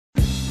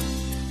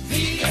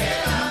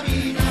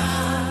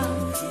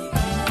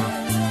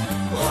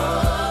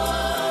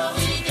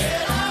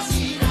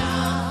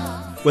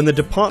When the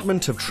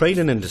Department of Trade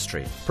and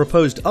Industry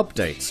proposed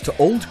updates to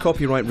old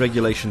copyright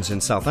regulations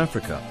in South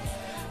Africa,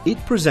 it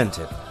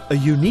presented a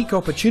unique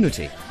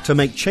opportunity to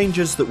make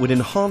changes that would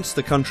enhance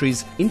the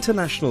country's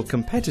international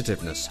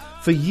competitiveness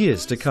for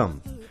years to come.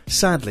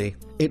 Sadly,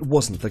 it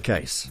wasn't the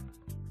case.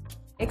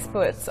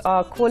 Experts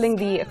are calling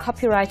the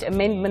Copyright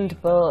Amendment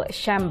Bill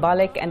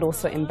shambolic and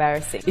also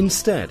embarrassing.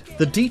 Instead,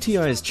 the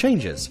DTI's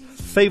changes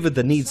favoured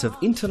the needs of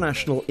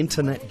international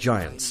internet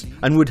giants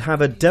and would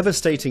have a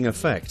devastating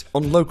effect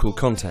on local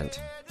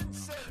content.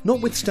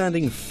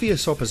 Notwithstanding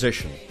fierce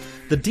opposition,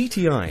 the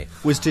DTI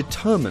was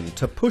determined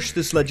to push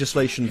this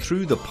legislation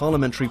through the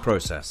parliamentary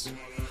process.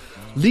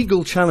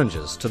 Legal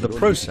challenges to the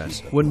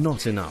process were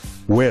not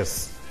enough.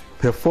 Whereas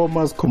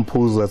performers,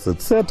 composers,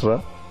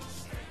 etc.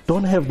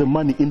 don't have the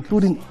money,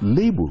 including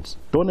labels,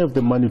 don't have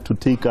the money to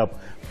take up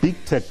big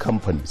tech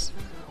companies,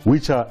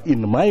 which are,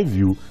 in my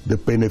view, the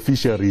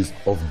beneficiaries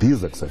of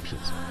these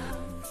exceptions.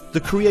 The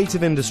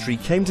creative industry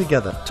came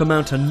together to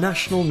mount a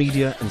national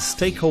media and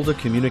stakeholder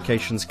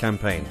communications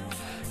campaign,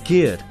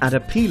 geared at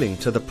appealing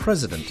to the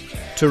President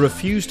to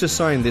refuse to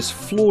sign this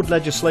flawed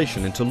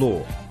legislation into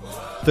law.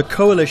 The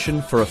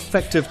Coalition for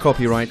Effective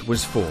Copyright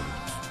was formed.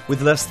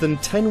 With less than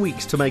 10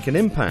 weeks to make an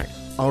impact,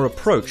 our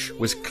approach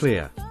was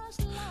clear.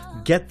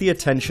 Get the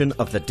attention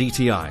of the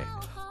DTI,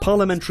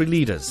 parliamentary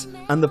leaders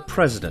and the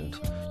President,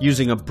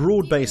 using a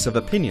broad base of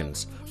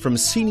opinions from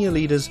senior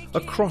leaders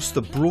across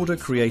the broader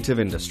creative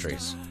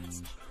industries.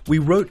 We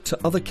wrote to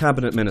other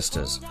cabinet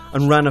ministers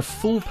and ran a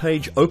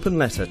full-page open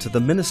letter to the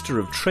Minister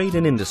of Trade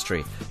and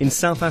Industry in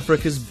South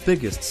Africa's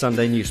biggest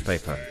Sunday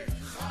newspaper.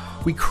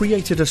 We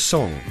created a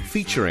song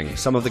featuring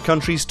some of the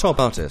country's top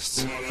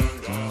artists.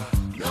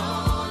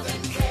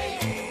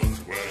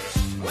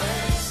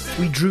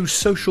 We drew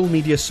social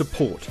media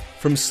support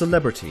from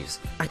celebrities,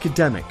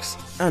 academics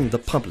and the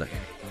public.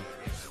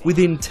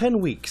 Within 10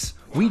 weeks,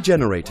 we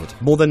generated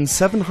more than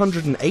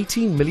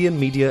 718 million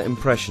media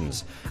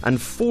impressions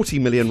and 40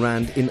 million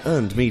rand in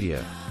earned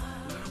media.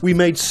 We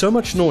made so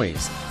much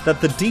noise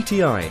that the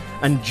DTI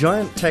and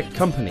giant tech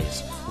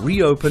companies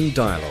reopened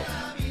dialogue.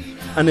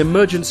 An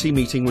emergency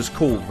meeting was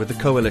called with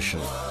the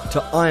coalition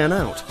to iron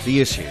out the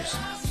issues.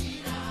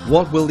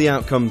 What will the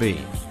outcome be?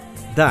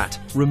 That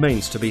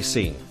remains to be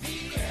seen.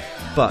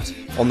 But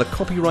on the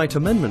Copyright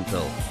Amendment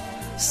Bill,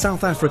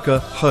 South Africa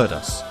heard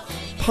us,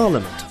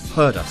 Parliament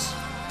heard us,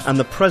 and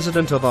the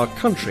President of our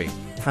country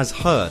has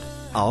heard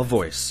our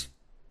voice.